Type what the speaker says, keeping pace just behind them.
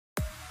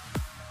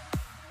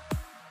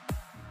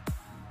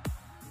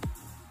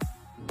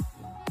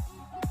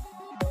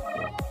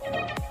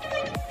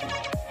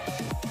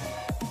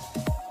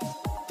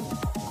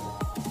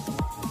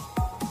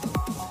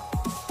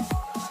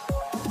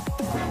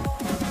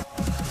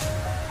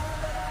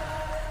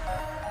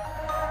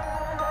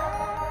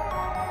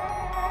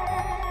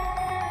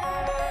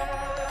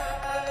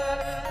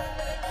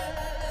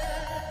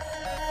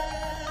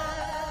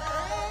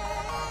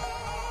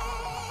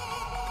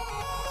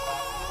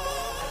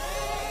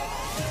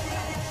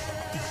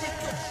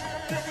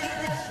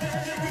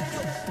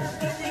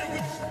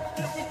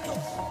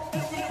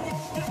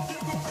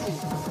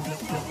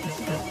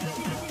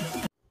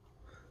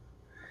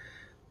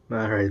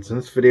Alright, so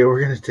in this video we're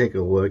going to take a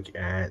look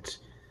at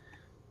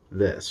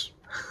this.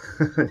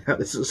 Now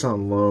this is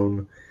on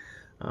loan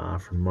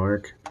from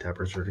Mark,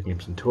 Batocera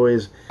Games and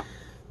Toys.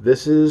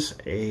 This is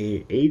a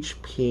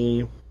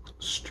HP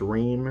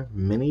Stream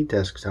Mini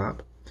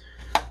Desktop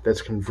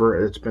that's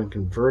been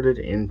converted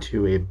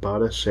into a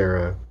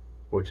Batocera,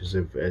 which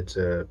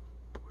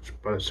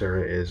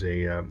Batocera is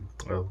a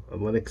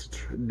Linux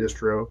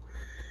distro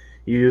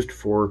used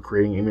for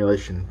creating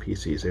emulation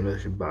PCs,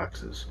 emulation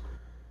boxes.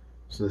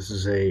 So this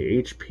is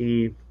a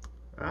HP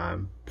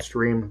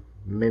Stream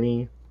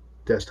Mini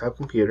desktop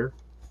computer.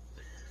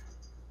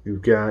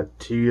 You've got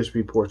two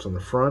USB ports on the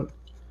front,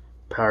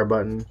 power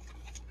button.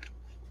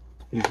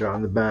 You've got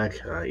on the back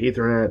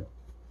Ethernet,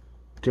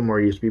 two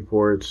more USB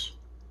ports.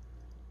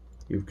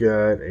 You've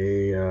got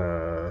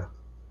a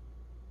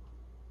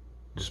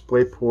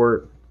display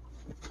port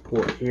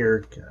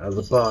here out of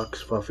the box,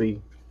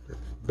 fluffy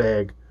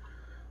bag.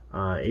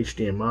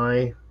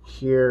 HDMI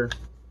here,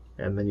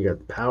 and then you got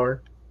the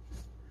power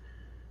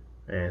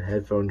and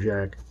headphone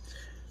jack.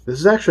 This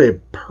is actually a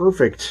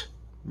perfect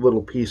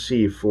little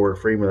PC for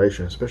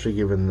emulation, especially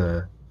given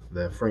the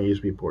front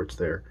USB ports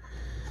there.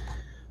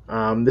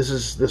 This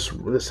has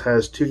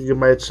 2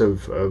 gigabytes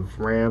of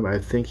RAM. I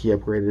think he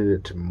upgraded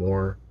it to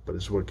more, but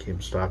this is what it came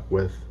stock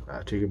with.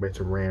 2 gigabytes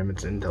of RAM.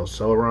 It's an Intel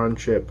Celeron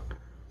chip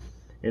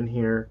in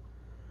here.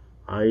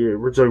 I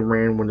originally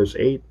ran Windows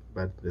 8,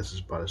 but this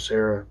is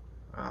Batocera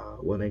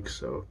Linux,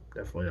 so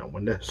definitely not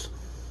Windows.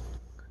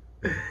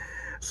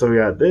 So we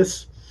got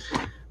this.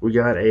 We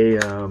got a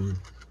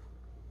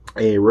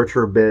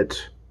Retrobit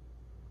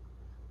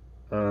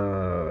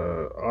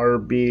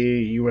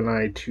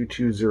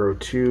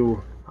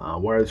RB-UNI-2202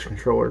 wireless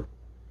controller,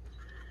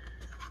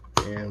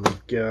 and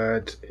we've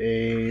got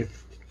a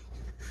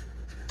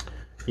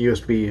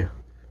USB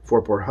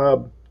 4-port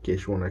hub in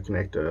case you want to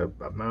connect a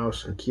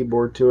mouse and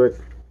keyboard to it,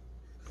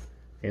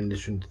 in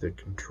addition to the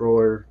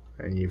controller.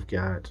 And you've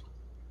got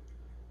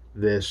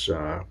this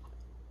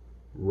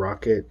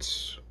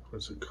rocket.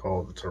 What's it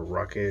called? It's a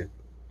rocket.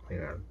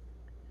 Hang on.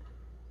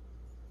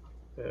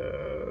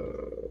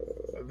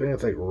 I think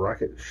it's like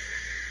Rocket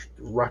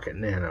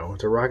Nano.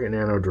 It's a Rocket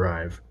Nano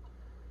drive,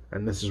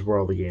 and this is where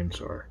all the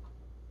games are.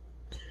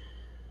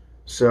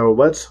 So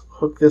let's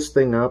hook this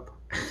thing up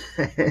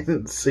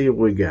and see what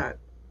we got.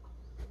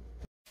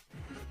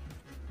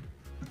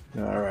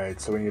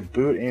 Alright, so when you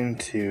boot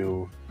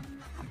into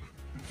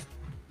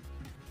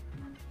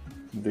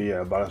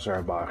the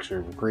Batocera box,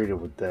 you're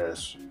greeted with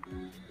this.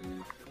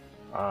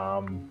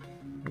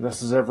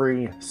 This is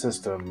every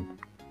system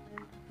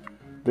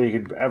that you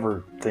could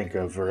ever think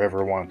of or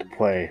ever want to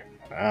play.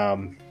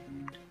 Yeah,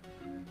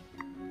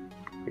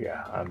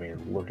 I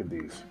mean, look at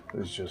these.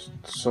 There's just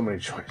so many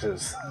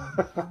choices.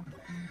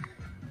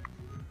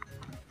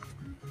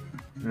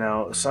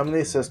 Now, some of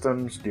these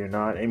systems do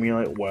not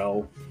emulate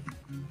well,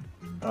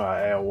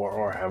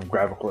 or have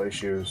graphical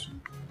issues.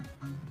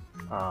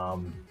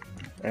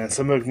 And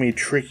some of them can be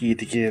tricky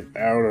to get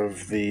out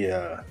of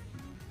the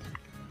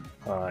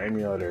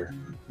emulator.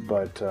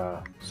 But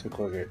let's take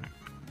a look at.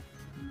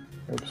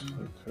 Oops,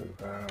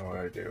 I don't know what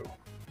I do.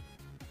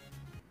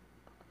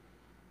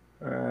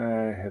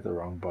 I hit the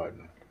wrong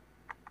button.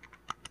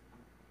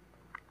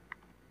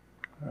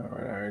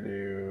 Alright, I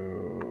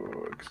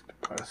do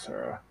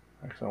Batocera.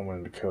 Actually, I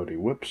went into Cody.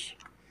 Whoops.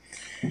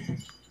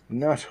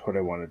 Not what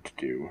I wanted to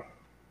do.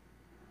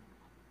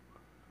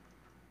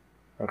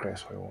 Okay,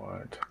 so I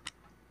want.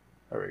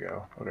 There we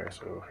go. Okay,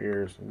 so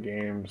here's some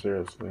games.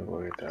 Let's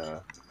look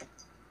at.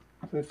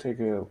 Let's take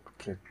a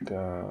look at.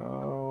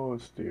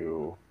 Let's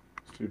do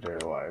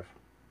Dead or Alive.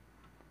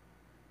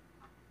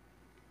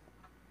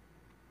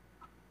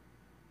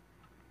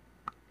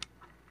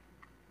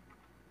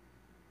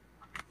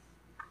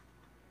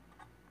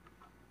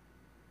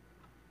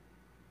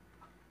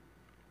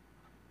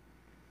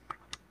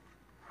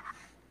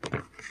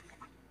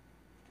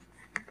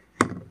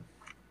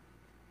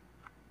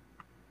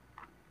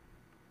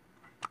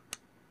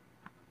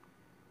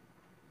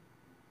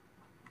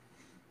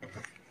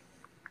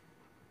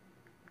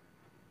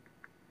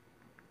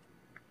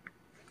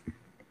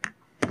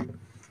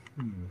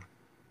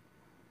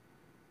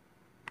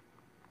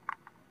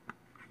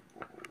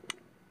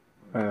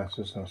 That's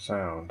just no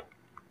sound.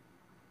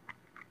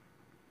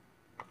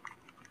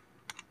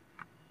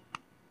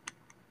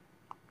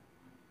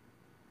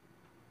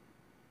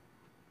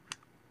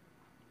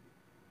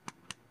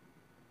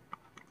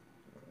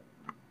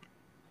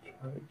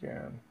 Try it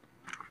again.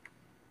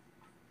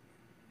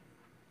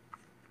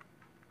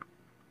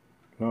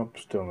 Nope,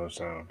 still no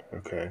sound.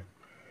 Okay.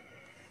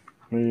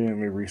 Let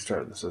me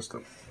restart the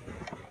system.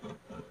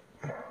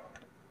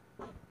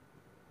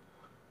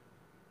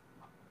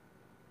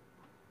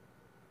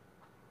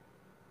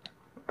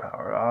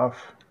 Power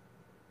off.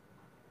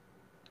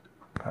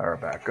 Power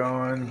back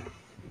on.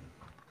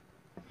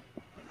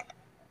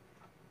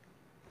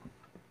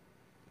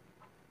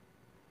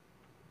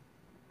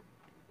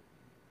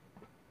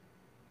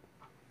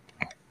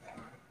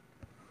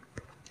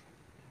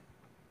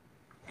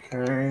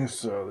 Okay,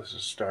 so this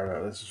is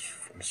startup. This is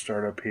from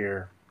startup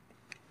here.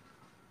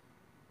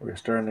 We're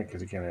starting it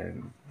because again I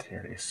didn't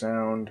hear any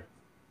sound.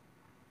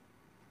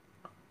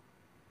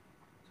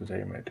 So today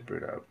you might have to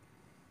boot up.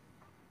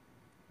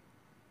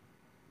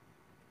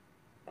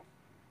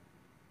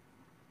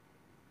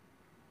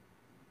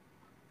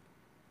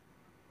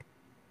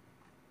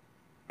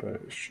 But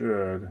it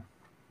should.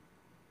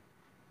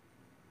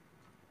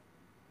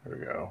 There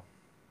we go.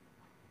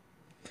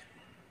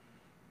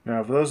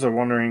 Now, for those that are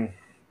wondering,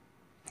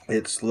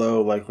 it's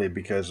slow, likely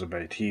because of my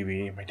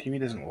TV. My TV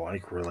doesn't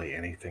like really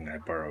anything I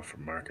borrow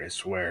from Mark, I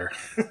swear.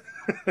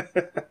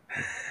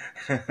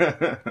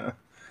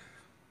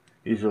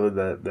 Usually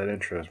that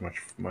intro is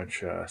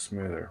much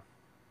smoother.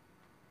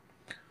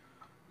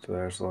 So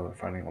there's a lot of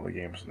finding all the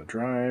games on the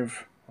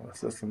drive, all the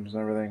systems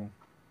and everything.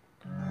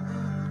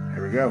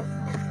 Here we go.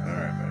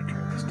 Alright, I'm going to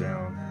turn this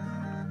down.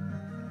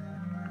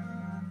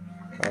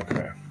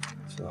 Okay,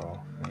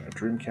 so I'm going to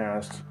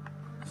Dreamcast.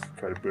 Let's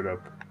try to boot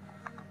up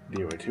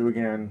DOA 2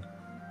 again.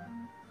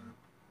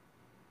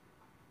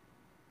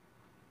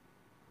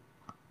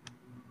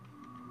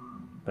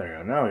 There you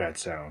go, now I got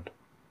sound.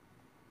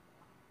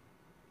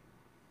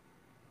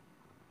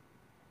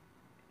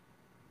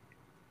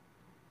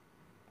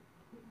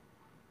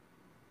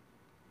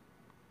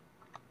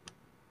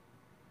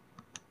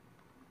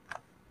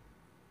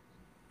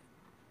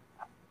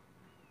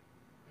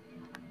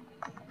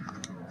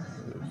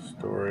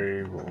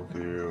 Story, we'll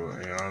do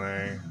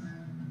Ayane.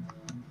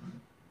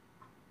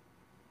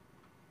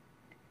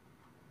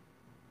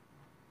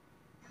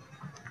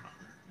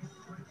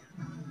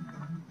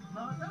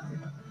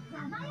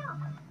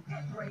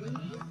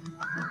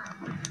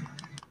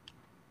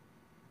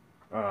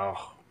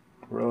 Oh,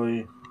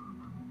 really?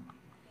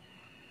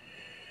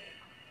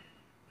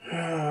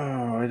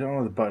 Oh, I don't know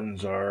what the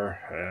buttons are,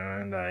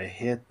 and I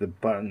hit the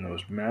button that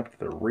was mapped to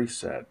the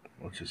reset,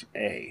 which is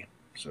A.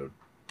 So,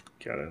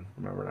 gotta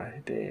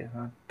remember to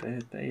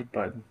hit the A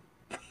button.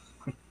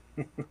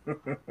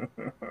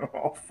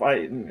 All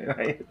fighting, and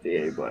I hit the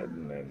A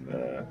button,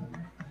 and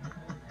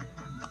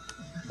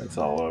it's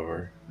all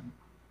over.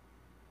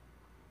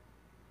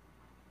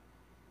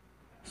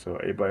 So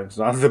A button's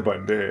not the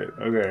button to hit.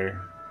 Okay.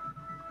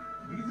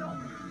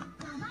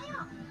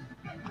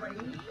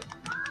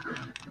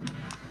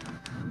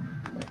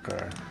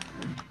 Okay.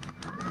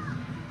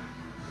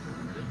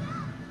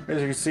 As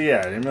you can see,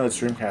 yeah, it emulates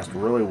Dreamcast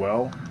really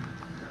well.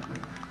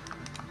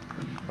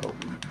 Oh,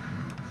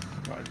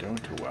 not doing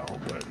too well,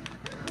 but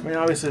I mean,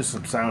 obviously there's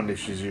some sound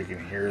issues you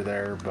can hear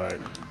there, but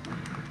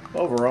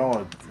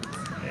overall,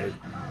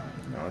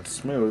 it's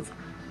smooth.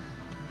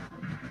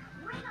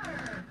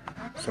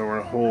 So we're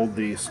gonna hold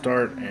the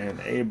start and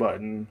A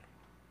button.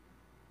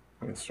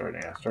 I'm gonna start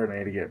and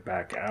A to get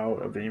back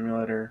out of the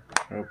emulator.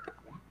 Nope.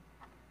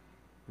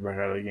 Back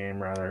out of the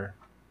game, rather.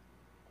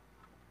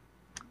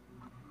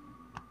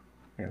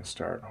 I'm gonna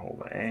start and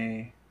hold the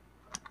A.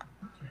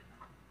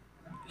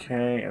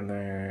 Okay, and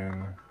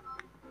then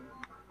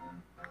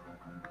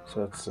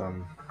so that's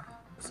some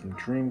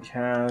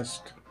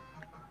Dreamcast.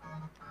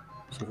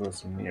 So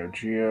let's some Neo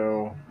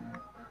Geo.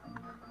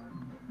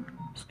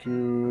 Let's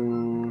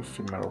do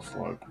Metal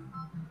Slug.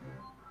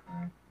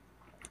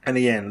 And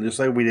again, just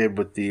like we did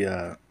with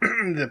the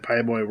the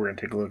Pi Boy, we're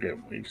gonna take a look at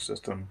each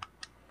system.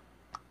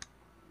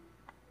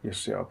 You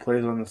see how it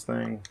plays on this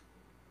thing.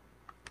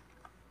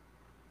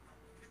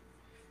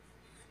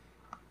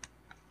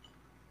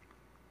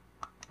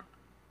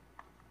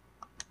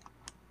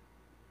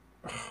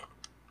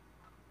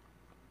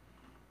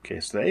 Okay,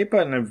 so the A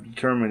button I've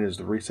determined is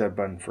the reset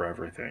button for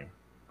everything.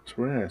 So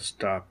we're going to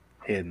stop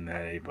hitting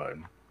that A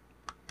button.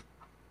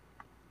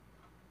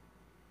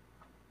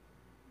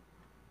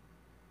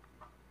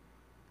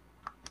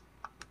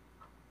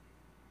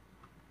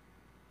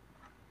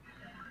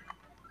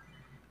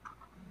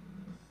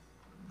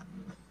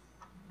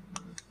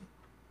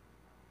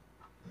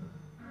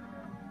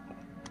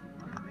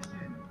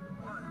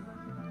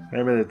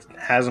 Anybody that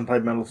hasn't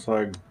played Metal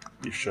Slug,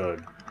 you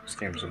should. This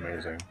game's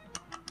amazing.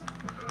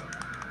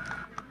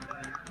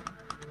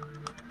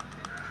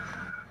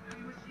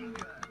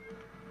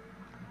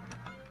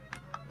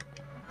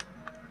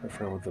 I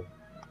forgot what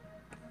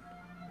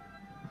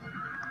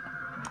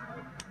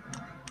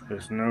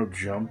there's no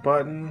jump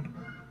button?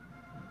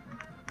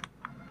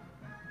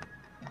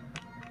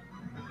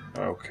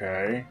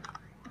 Okay.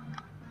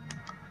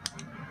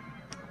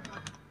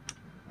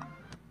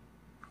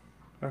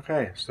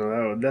 Okay,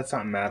 so that's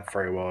not mapped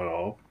very well at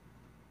all.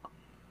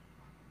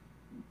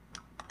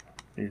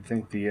 You'd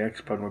think the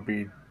X button would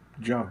be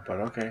jump, but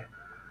okay.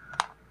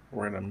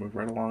 We're gonna move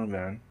right along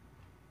then.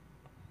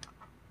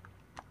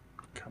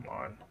 Come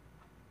on.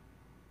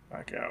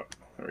 Back out.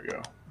 There we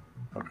go.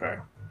 Okay.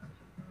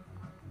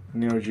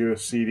 Neo Geo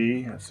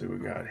CD. Let's see what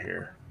we got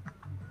here.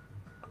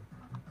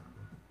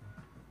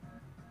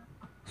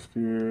 Let's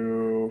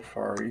do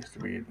Far East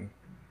of Eden.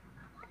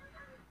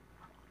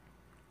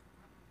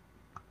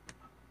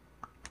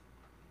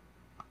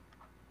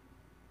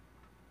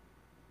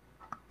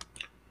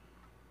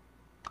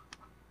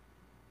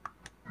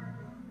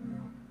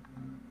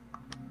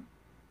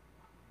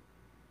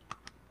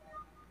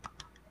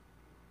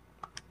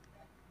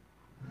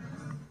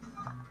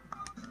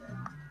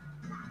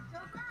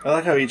 I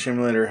like how each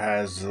emulator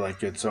has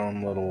like its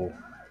own little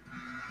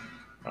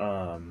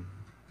um,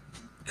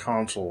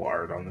 console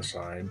art on the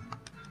side.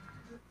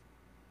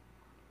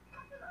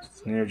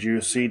 Neo Geo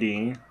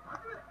CD.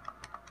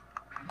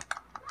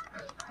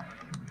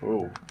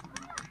 Oh,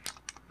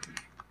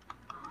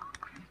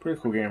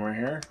 pretty cool game right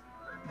here.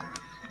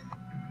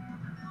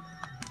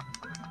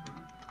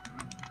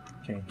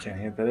 Can't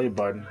hit that A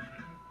button.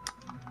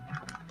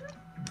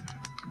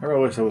 I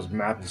really wish it was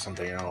mapped to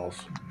something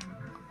else.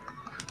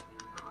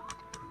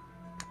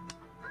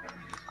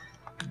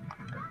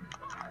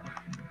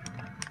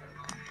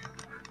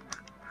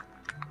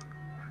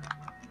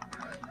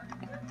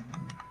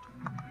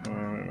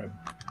 My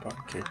butt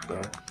kicked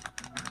though.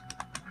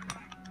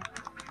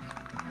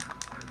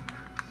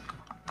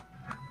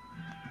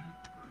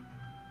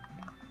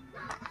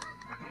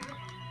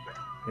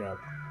 Yeah,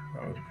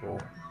 that was cool.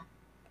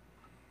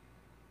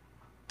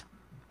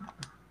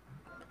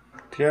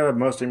 To get out of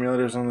most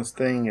emulators on this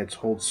thing, it's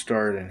hold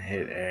start and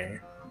hit A.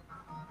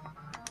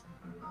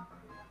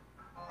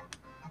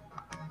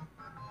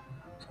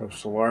 So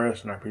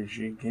Solaris, an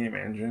RPG game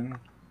engine.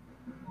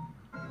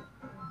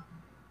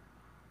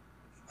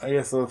 I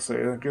guess it looks like,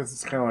 I guess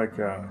it's kind of like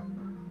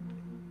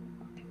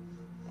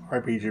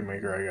RPG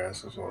Maker, I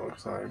guess is what it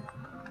looks like.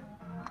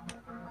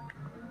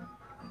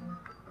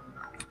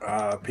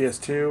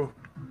 PS2.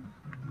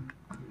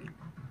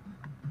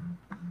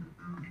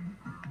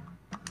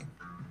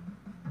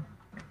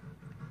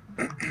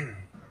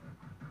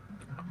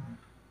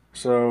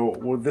 So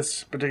with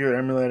this particular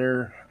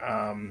emulator,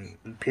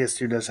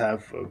 PS2 does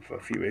have a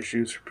few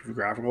issues, a few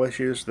graphical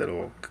issues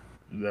that'll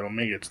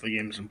make it so the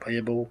game's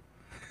unplayable.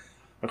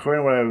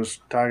 According to what I was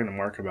talking to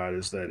Mark about,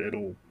 is that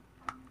it'll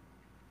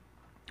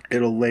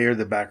layer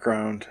the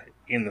background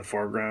in the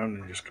foreground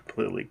and just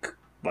completely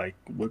like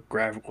look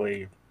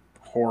graphically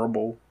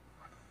horrible.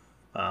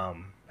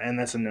 And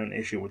that's a known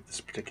issue with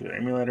this particular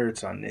emulator.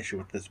 It's not an issue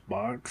with this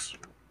box.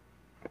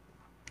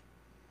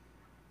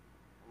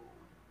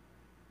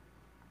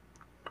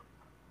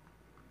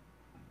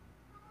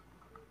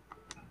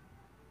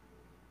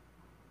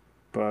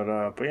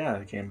 But yeah,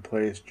 the game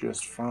plays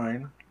just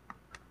fine.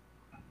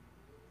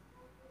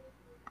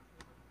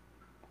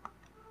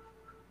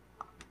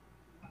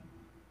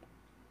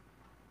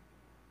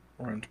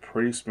 Runs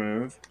pretty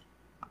smooth.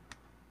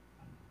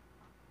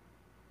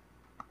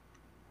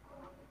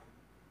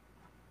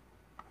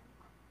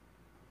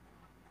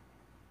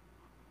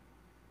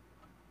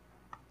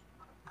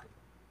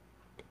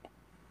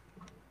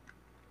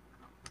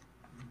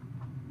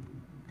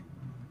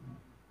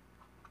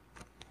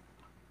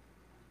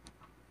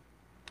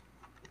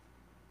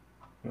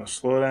 No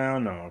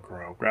slowdown, no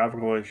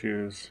graphical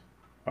issues,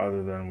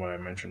 other than what I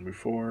mentioned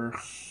before.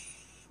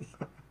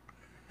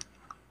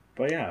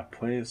 But yeah,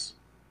 plays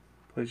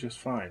just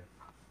fine.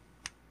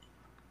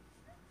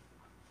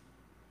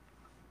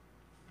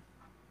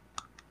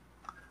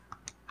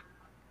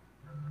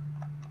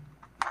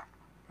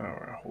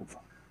 Alright, hold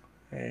on.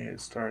 Hey,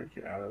 start,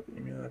 get out of the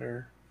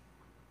emulator.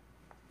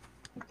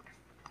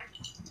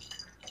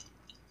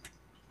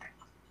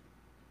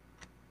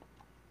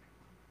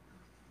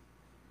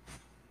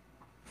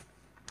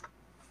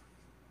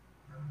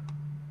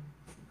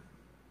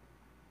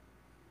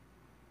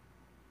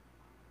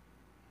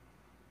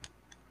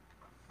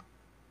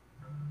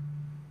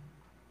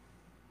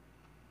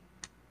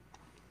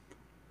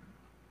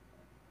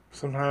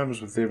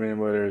 Sometimes with the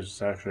emulators,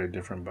 it's actually a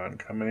different button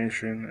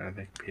combination. I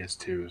think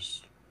PS2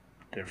 is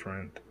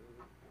different.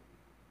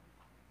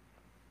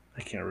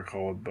 I can't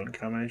recall what button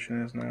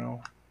combination is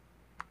now.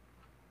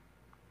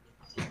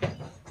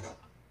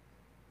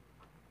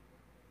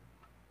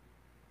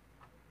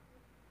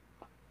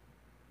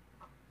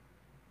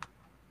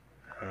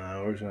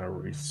 We're gonna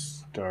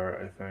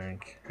restart, I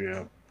think.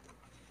 Yep.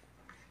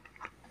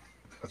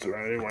 That's what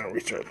I didn't want to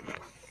restart.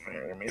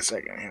 Give me a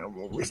second here.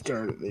 We'll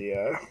restart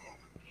the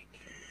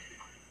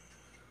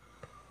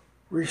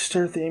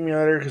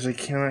emulator because I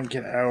cannot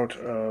get out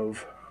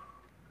of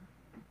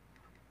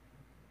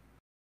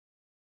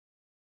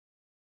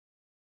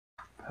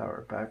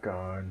power back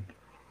on.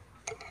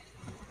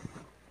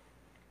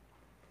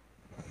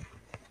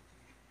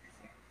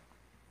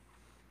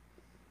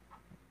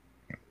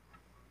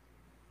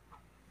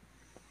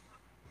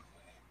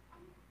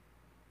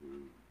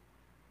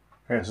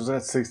 Okay, so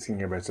that's 16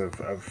 gigabytes of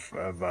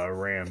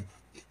RAM.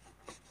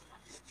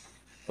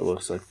 It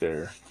looks like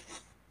there,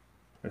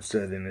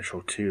 instead of the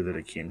initial 2 that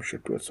it came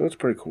shipped with. So it's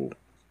pretty cool.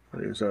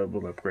 It was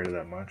able to upgrade it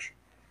that much.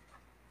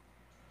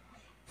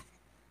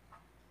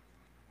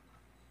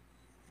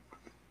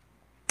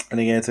 And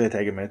again, it's going to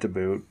take a minute to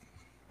boot.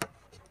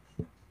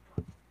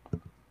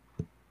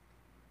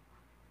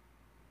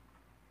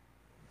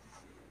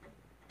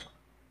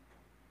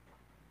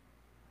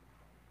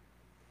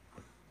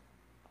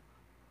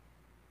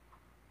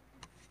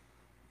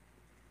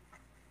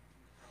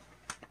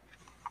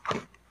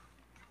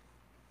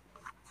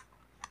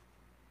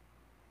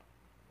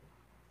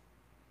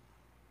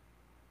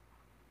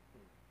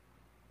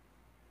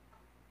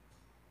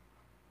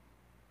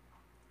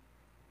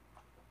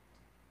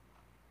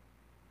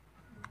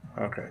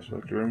 Okay, so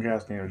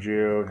Dreamcast, Neo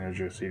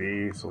Geo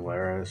CD,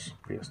 Solaris,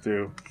 PS2.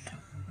 So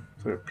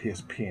we have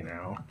PSP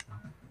now.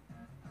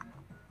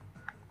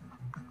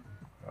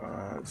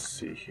 Let's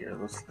see here.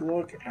 Let's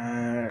look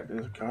at.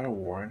 There's God of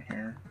War in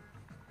here.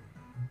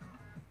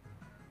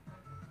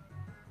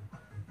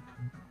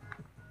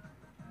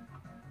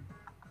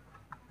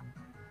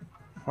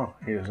 Huh,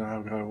 he does not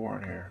have God of War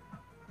in here.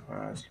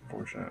 That's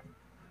unfortunate.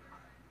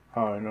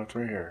 Oh, I know it's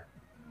right here.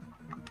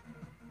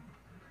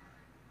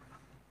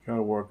 God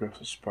of War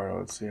Ghost of Sparta.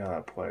 Let's see how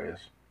that plays.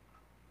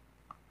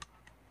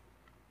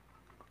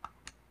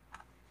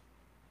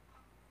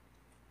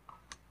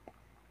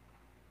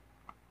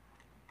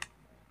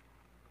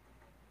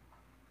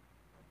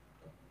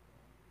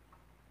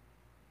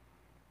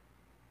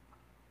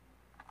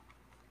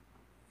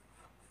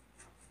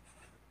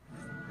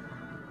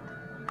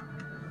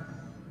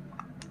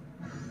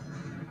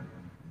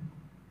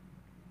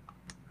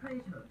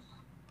 Kratos,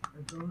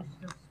 the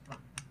ghost of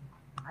Sparta,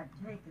 had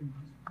taken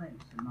his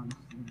place amongst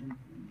the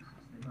Olympians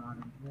as the god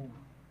of war.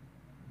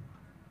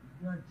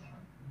 The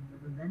bloodshed, the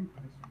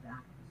relentless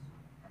battles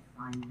had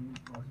finally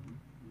brought him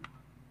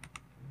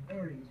to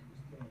heel. Ares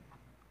was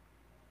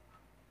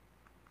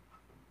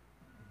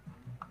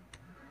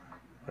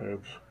dead.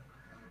 Oops.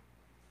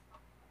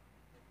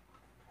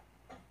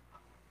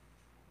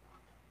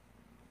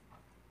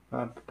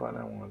 Not the button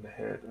I wanted to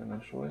hit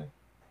initially.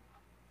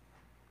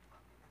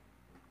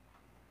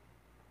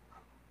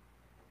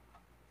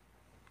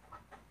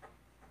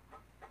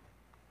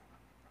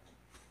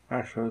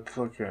 Actually, let's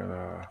look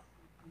at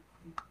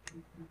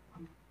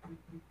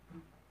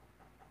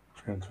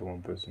Transfer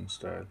Olympus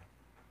instead.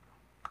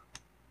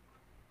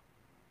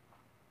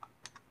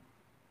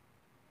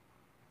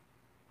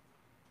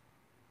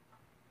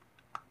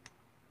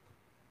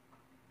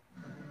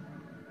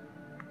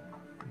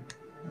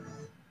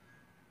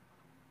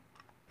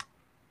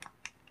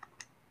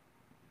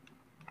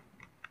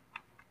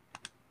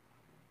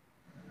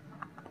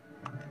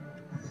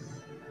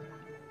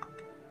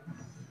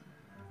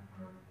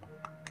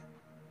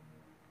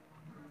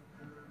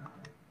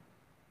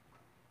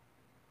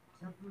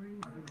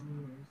 Suffering for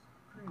years,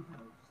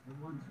 Kratos, the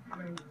once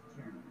brave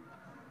general,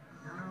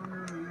 now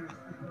known as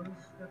the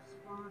ghost of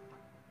Sparta,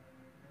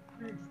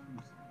 pledged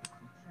himself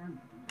to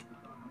champion the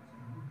gods of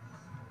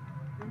peace.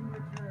 In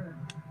return,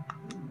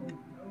 he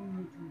hoped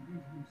only to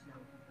rid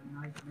himself of the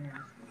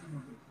nightmares that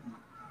haunted him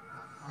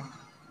all along.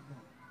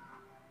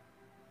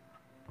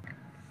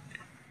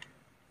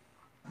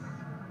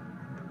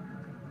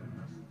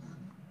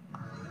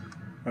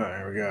 Alright,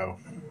 here we go.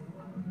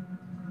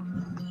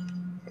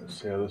 Let's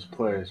see how this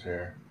plays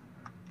here.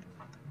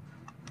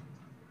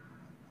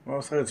 Well,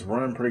 I'll say it's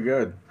running pretty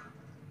good.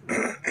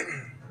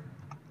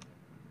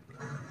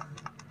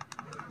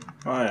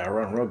 Oh yeah,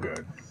 run real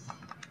good.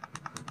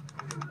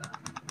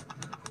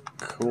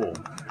 Cool.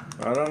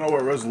 I don't know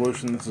what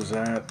resolution this is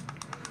at.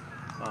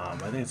 I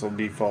think it's on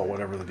default,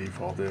 whatever the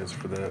default is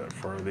for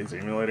these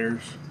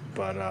emulators.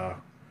 But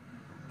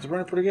it's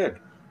running pretty good.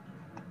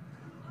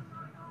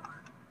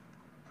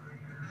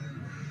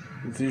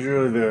 It's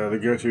usually the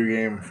go-to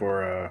game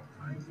for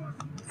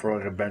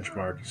like a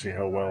benchmark to see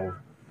how well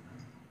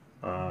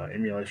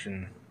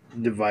emulation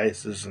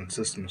devices and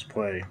systems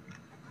play.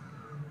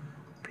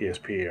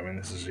 PSP. I mean,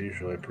 this is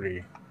usually a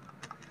pretty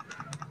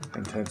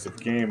intensive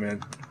game,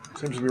 and it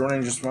seems to be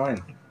running just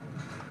fine.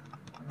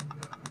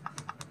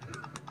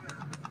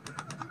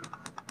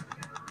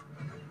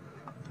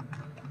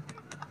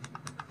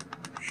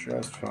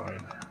 Just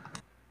fine.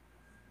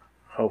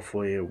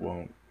 Hopefully it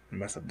won't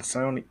mess up the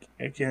sound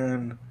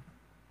again.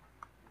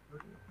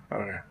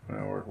 Okay,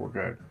 no, we're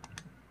good.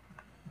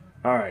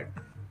 Alright.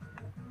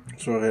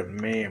 So I'll hit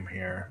MAME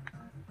here.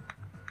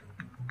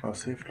 I'll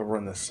see if it'll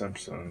run The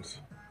Simpsons.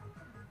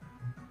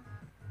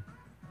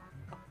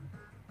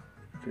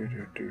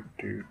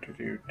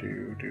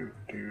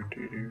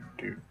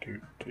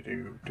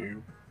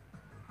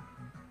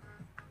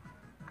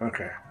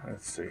 Okay,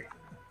 let's see.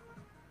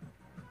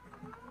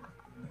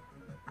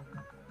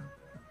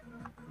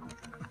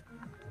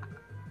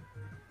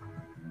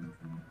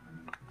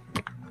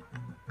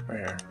 Right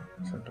here,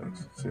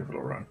 Simpsons. Let's see if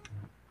it'll run.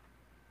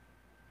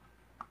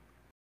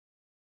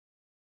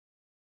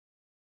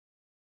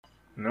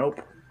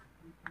 Nope.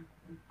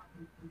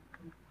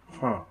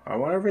 Huh. I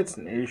wonder if it's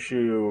an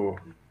issue.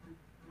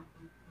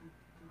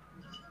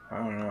 I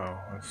don't know.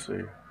 Let's see.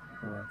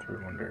 We'll run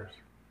through wonders.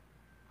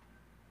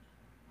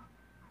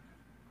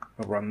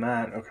 I'll run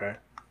that. Okay.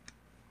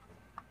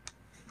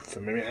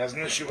 So maybe it has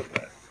an issue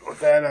with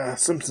that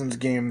Simpsons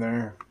game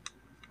there.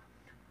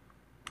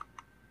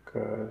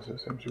 Because it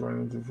seems to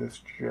run into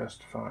this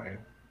just fine.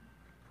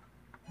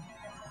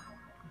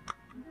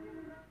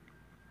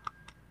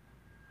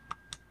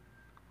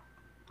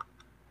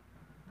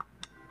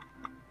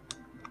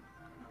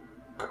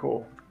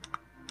 Cool.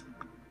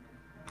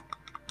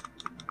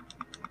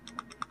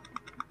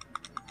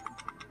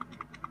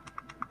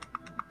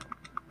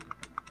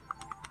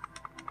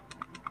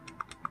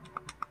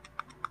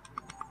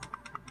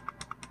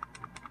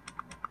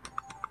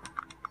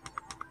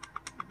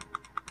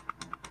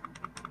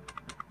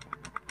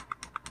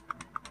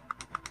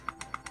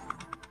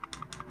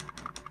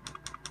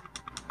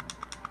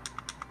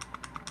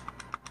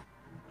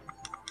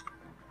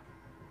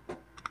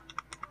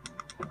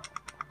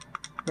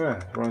 Yeah,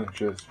 it runs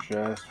just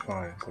fine.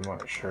 So I'm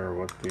not sure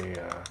what the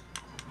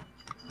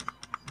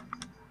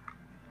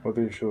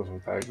issue is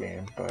with that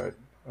game, but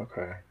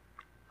okay.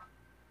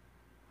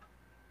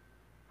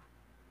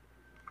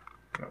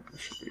 No,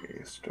 this should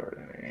be start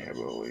in A, I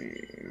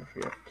believe.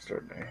 Yep,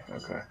 start in A.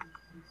 Okay.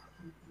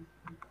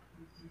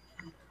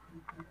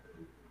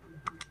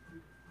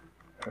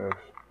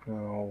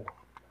 No.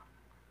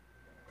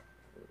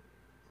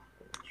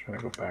 Trying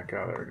to go back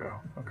out. There we go.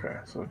 Okay,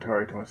 so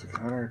Atari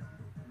 2600.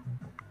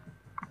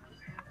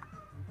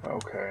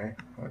 Okay,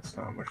 that's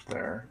not much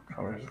there.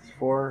 Commodore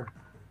 64.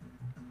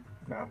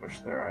 Not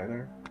much there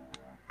either.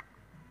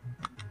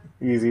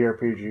 Easy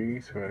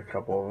RPGs. We had a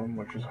couple of them,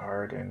 which is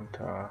hard. And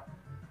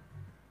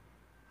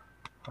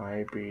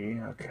IB.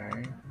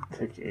 Okay.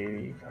 Take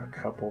 80. Got a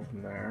couple of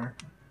them there.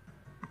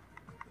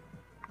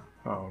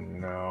 Oh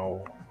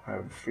no. I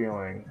have a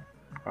feeling.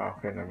 Oh,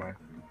 okay, never mind.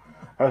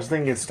 I was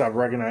thinking it stopped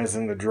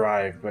recognizing the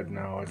drive, but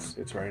no, it's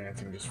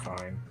recognizing just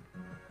fine.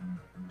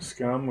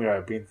 Scum, we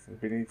got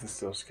Beneath the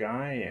Steel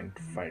Sky and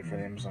Fight for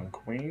the Amazon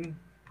Queen.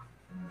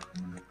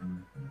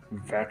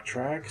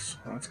 Vectrex,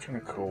 well, that's kind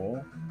of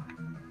cool.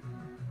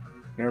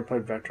 Never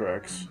played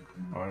Vectrex,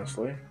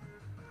 honestly.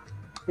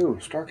 Ooh,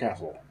 Star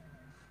Castle.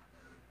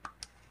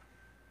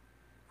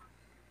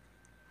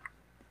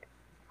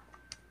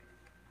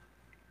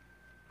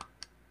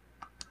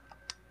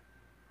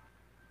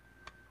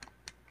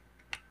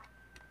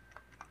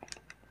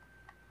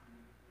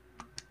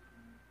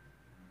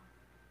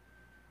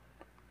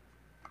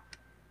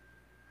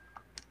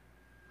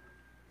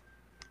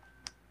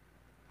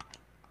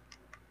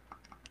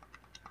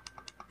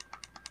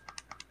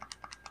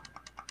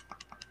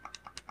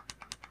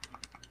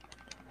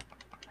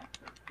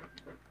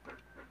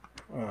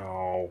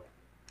 Oh.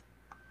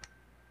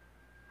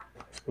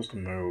 It's supposed to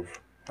move.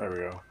 There we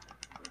go.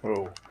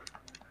 Oh.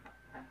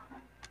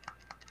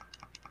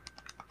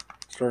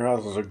 Star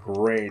Castle is a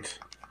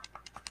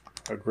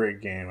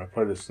great game. I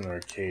played this in the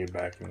arcade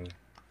back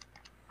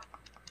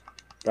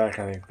I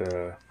think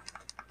the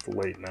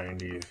late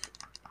 90s.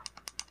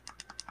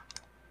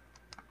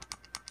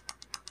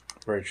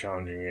 Very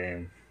challenging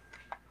game.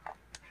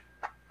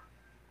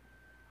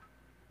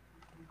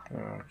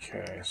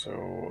 Okay,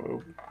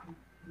 so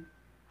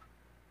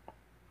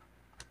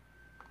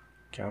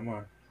come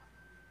on.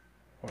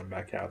 Going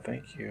back out,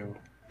 thank you.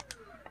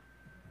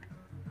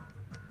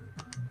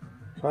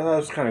 So I thought it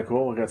was kind of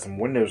cool. We got some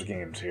Windows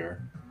games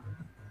here.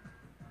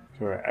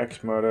 So we got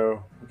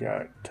X-Moto, we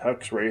got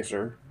Tux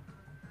Racer,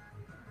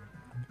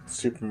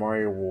 Super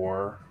Mario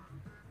War,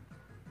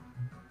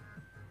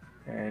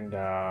 and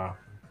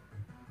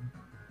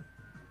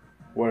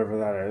whatever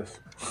that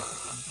is.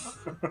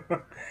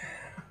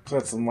 So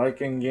that's some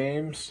Lycan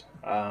games.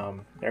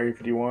 Area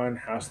 51,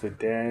 House of the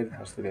Dead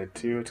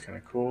 2. It's kind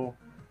of cool.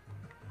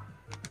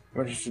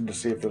 I'm interested to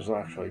see if those will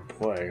actually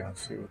play.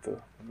 Let's see what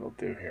they'll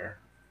do here.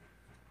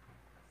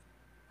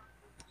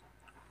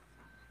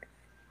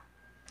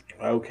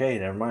 Okay,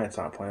 never mind. It's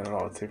not playing at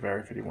all. Let's see if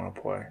Area 51 will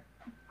play.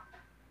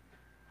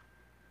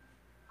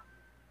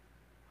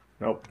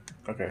 Nope.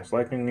 Okay, so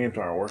Lycan games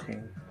aren't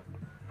working.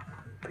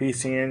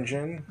 PC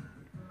Engine.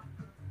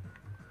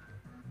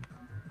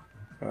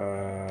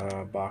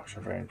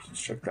 Boxer frames.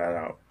 Let's check that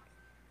out.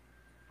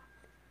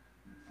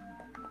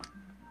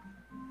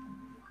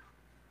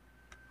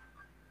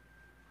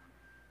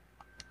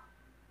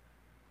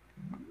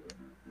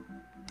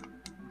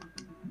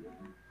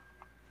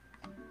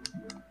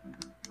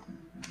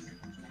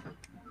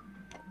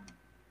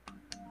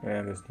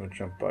 And there's no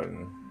jump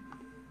button.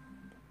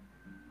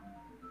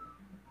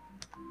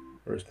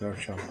 There's no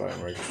jump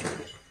button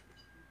registered.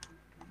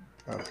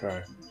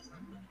 Okay.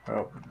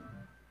 Oh.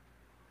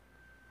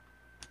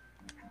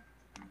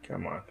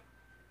 Come on.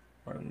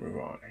 I'm gonna move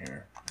on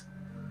here.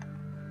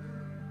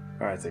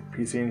 Alright, it's like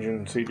PC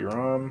Engine,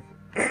 CD-ROM.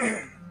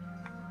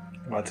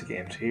 Lots of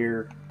games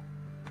here.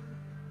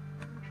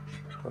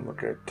 Let's go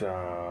look at,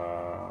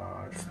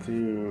 let's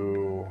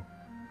do...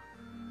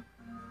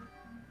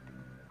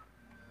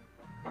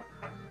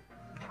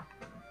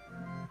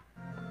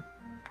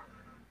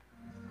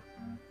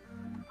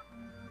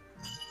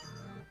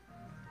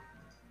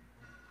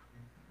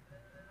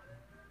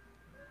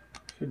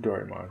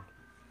 Doraemon.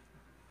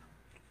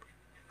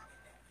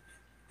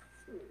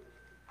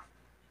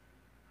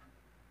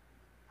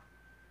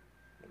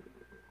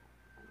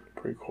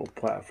 Pretty cool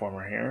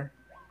platformer here.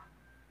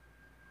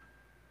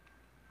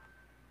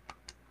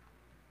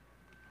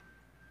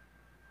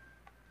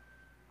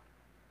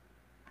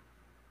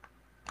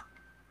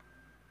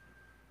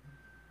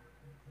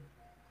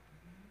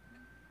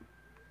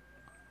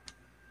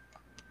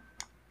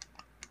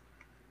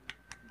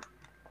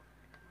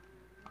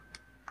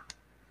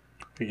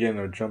 Again,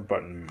 no jump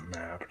button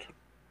mapped.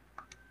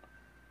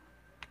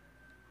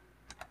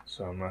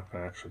 So I'm not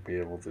going to actually be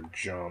able to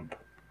jump.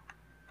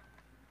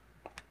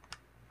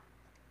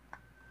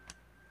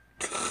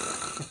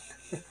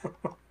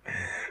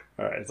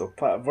 Alright, so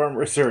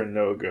platformers are a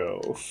no-go.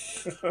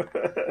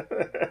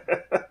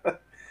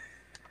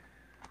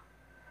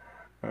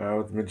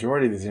 With the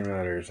majority of these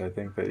emulators, I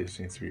think that these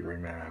needs to be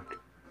remapped.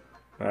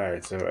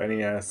 Alright, so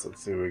NES,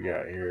 let's see what we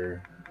got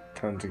here.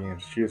 Tons of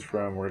games to choose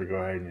from. We're going to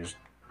go ahead and just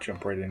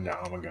jump right into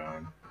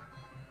Amagon.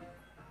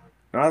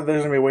 Not that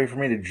there's going to be a way for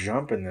me to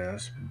jump in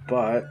this,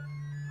 but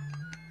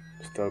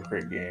still a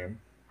great game.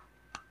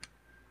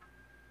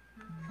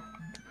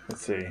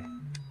 Let's see.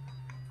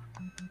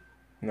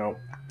 Nope.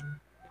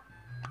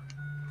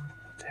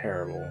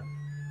 Terrible.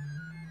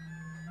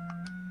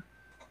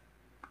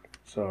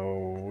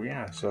 So,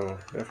 yeah, so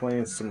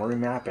definitely some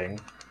remapping.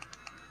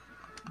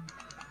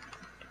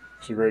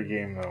 It's a great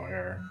game, though,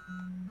 here.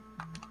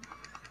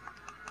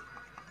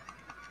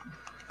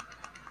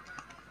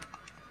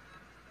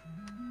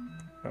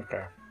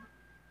 Okay.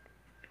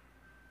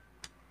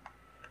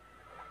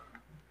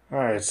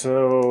 Alright,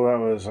 so that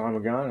was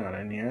Amagon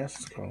on NES.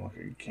 Let's go look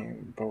at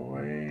Game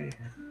Boy.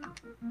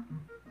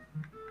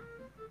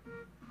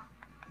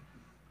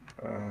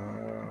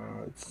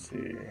 Let's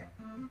see.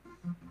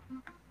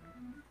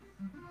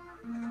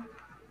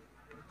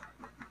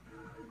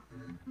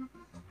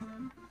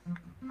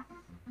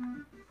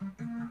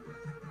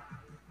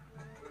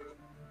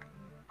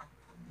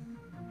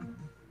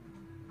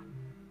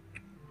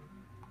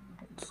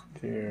 Let's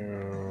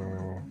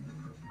do...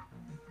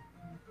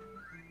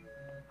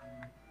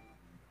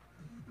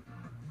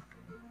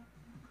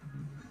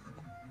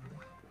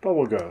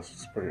 Bubble Ghost.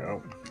 It's pretty...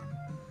 Oh.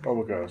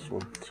 Bubble Ghost.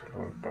 We'll check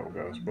out Bubble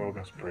Ghost. Bubble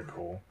Ghost is pretty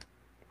cool.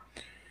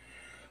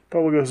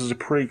 Bubble Ghost is a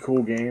pretty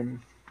cool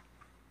game.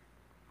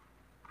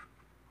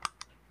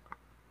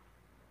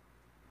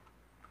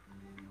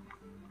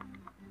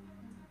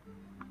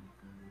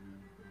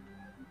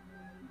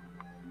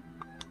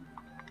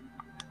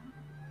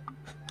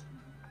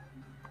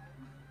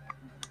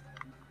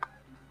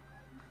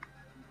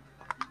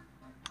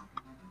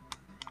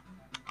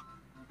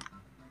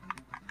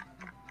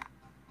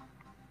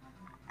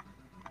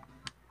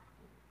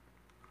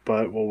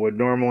 But what would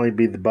normally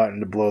be the button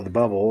to blow the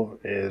bubble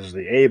is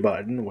the A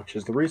button, which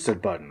is the reset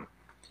button.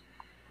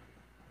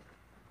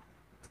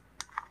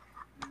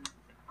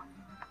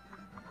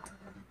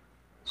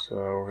 So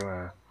we're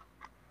gonna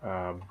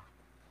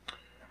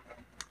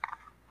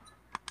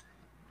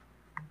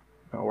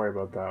not worry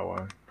about that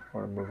one. I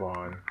want to move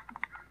on.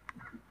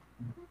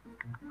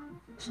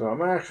 So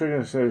I'm actually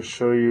gonna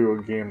show you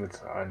a game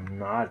that's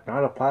not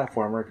a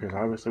platformer, because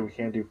obviously we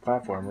can't do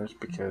platformers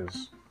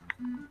because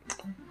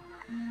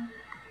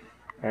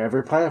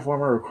every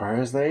platformer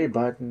requires the A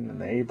button,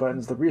 and the A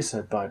button's the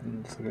reset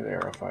button. Let's look at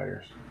Aero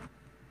Fighters.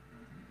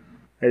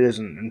 It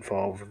doesn't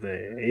involve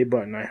the A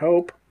button, I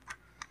hope.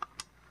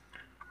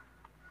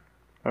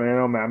 I mean, I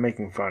know I'm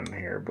making fun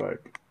here,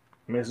 but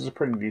I mean, this is a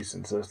pretty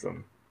decent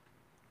system.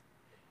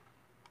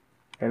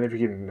 And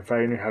if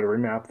I knew how to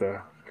remap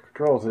the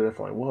controls, I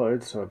definitely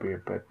would, so it'd be a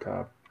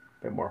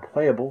bit more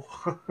playable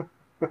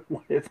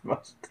with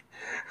most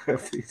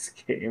of these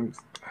games.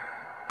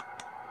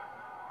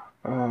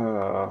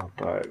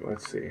 But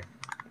let's see.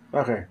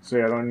 Okay, so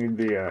yeah, I don't need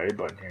the A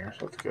button here,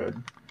 so that's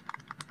good.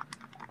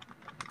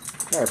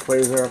 Yeah, it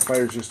plays Aero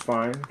Fighters just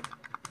fine.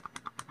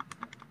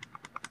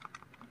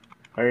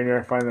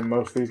 I find that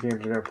most of these games are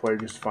going to play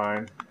just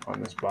fine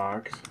on this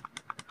box.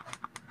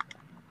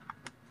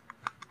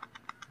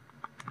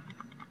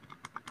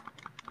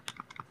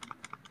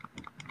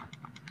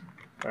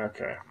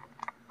 Okay.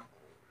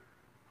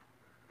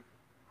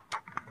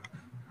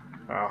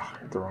 Oh,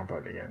 hit the wrong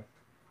button again.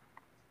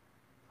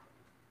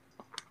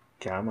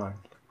 Come on.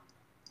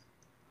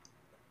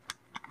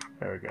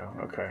 There we go.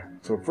 Okay.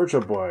 So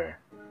Virtual Boy.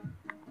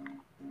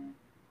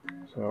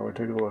 So we'll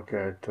take a look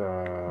at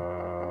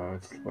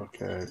let's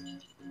look at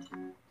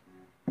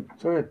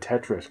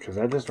Tetris, because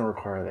that doesn't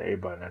require the A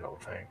button, I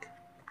don't think.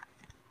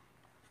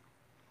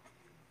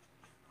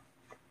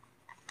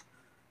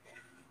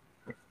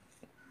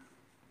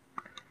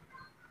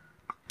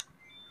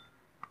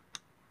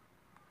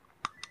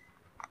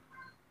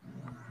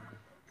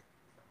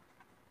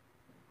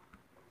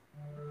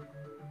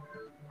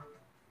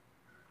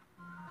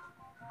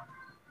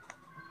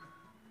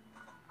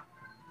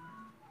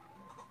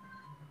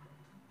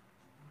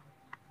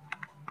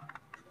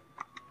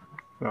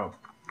 No,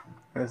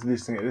 that's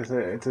decent.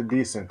 It's a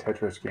decent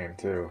Tetris game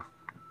too.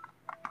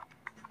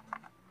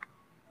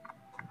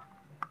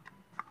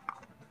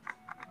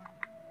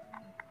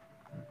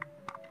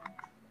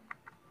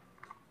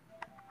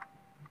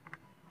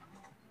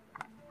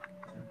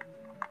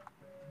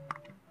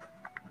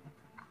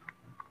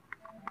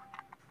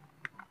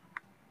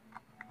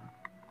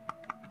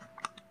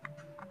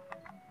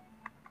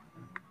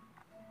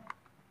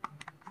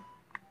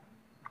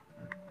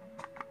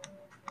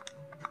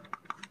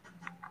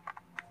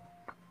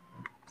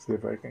 See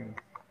if I can.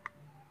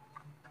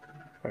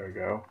 There we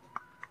go.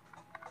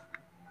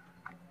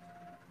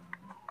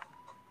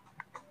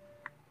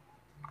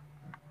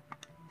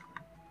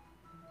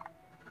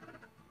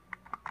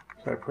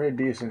 So a pretty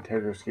decent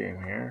Tetris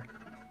game here.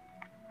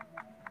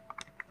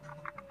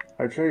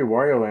 I'd show you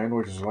Wario Land,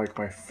 which is like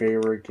my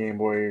favorite Game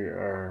Boy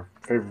or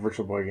favorite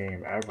Virtual Boy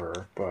game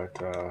ever, but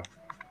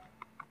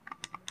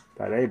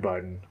that A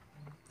button,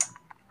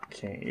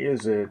 can't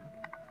use it.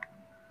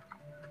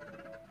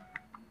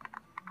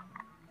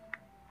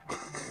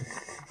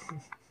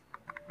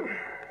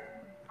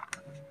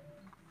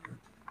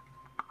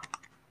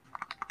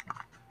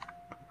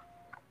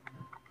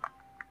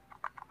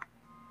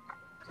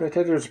 The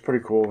textures are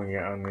pretty cool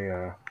on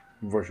the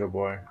Virtual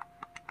Boy.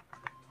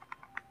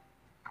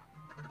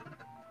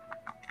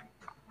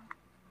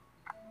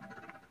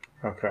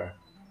 Okay,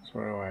 so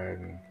we'll go ahead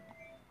and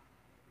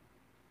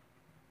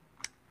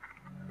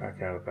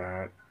back out of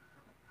that.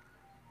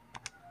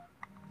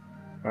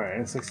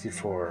 Alright,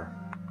 N64.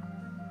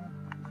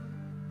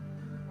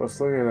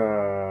 Let's look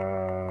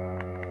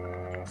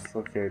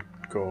at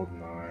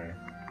GoldenEye.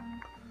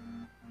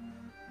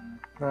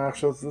 No,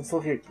 actually, let's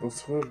look at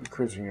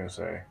Cruising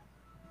USA.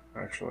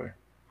 Actually,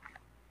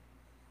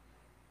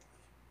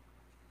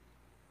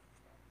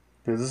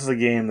 because this is a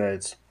game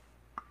that's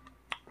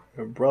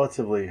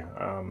relatively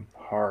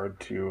hard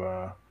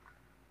to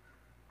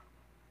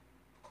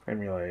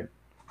emulate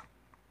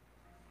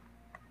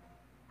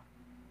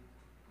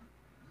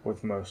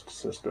with most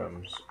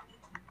systems.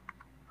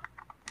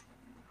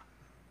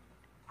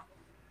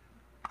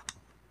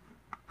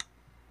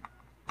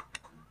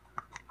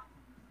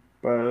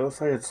 But it looks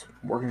like it's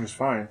working just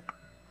fine.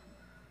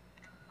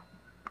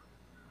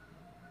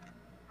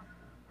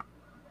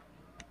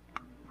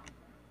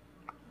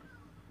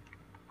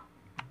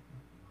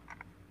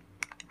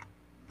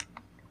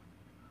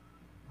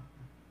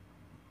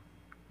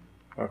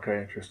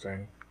 Okay,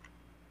 interesting.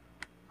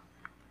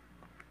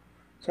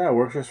 So yeah, it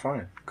works just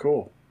fine.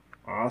 Cool.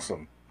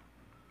 Awesome.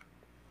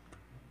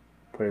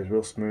 Plays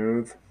real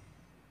smooth.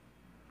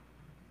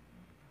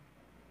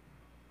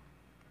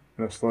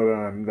 No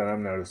slowdown that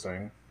I'm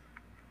noticing.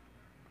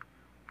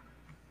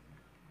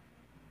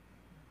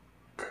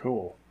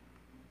 Cool.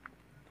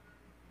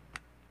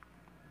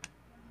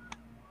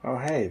 Oh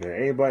hey,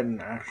 the A button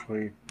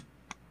actually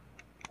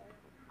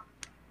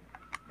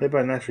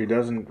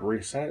doesn't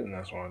reset in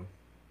this one.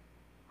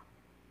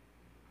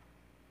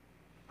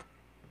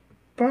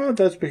 But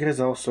that's because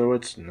also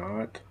it's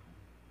not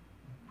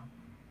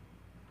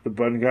the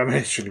button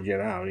combination to get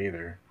out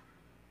either.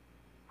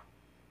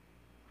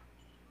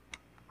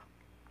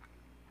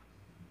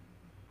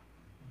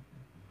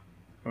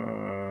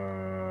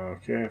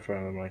 Okay, I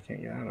found them I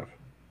can't get out of.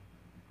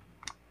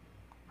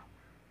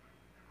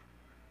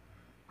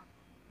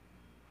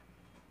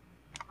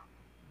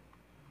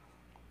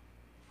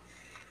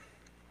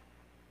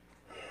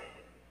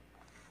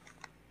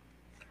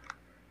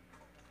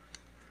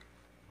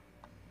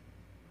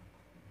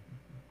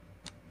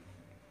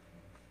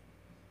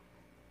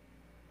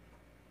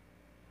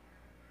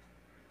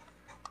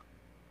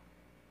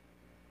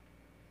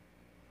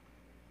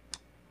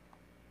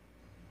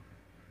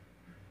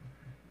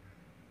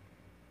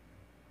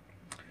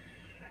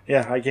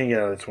 Yeah, I can't get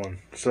out of this one.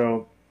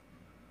 So,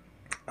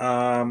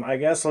 I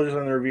guess I'll just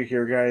end the review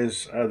here,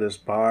 guys, of this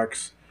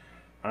box.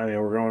 I mean,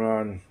 we're going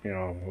on,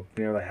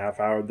 nearly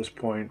half hour at this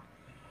point.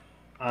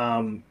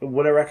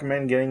 Would I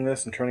recommend getting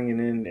this and turning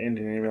it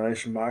into an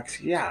emulation box?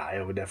 Yeah,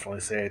 I would definitely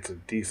say it's a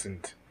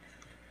decent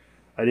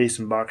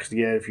box to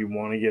get if you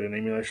want to get an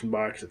emulation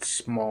box. It's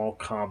small,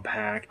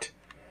 compact,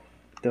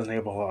 doesn't take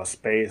up a lot of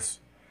space,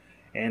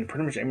 and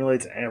pretty much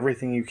emulates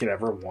everything you could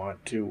ever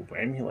want to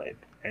emulate,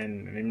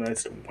 and it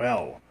emulates it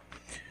well.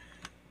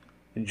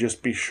 And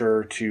just be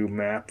sure to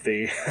map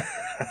the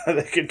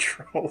the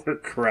controller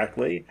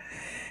correctly,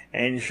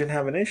 and you shouldn't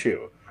have an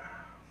issue.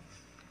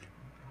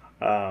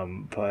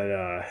 But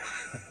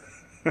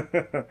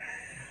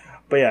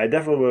yeah, I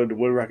definitely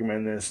would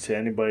recommend this to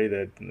anybody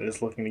that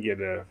is looking to get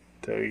a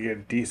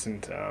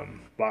decent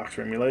box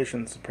for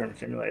emulations. Pretty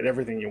much emulate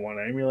everything you want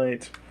to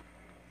emulate,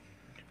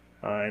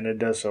 and it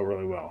does so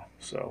really well.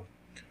 So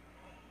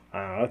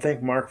I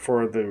thank Mark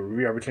for the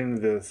review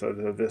opportunity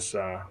of this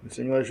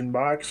emulation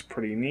box.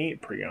 Pretty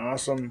neat, pretty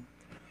awesome.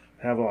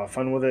 Have a lot of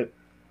fun with it.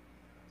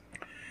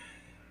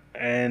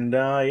 And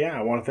yeah,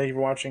 I want to thank you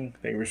for watching.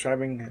 Thank you for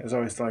subscribing. As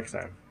always, till next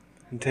time.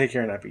 And take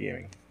care and happy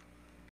gaming.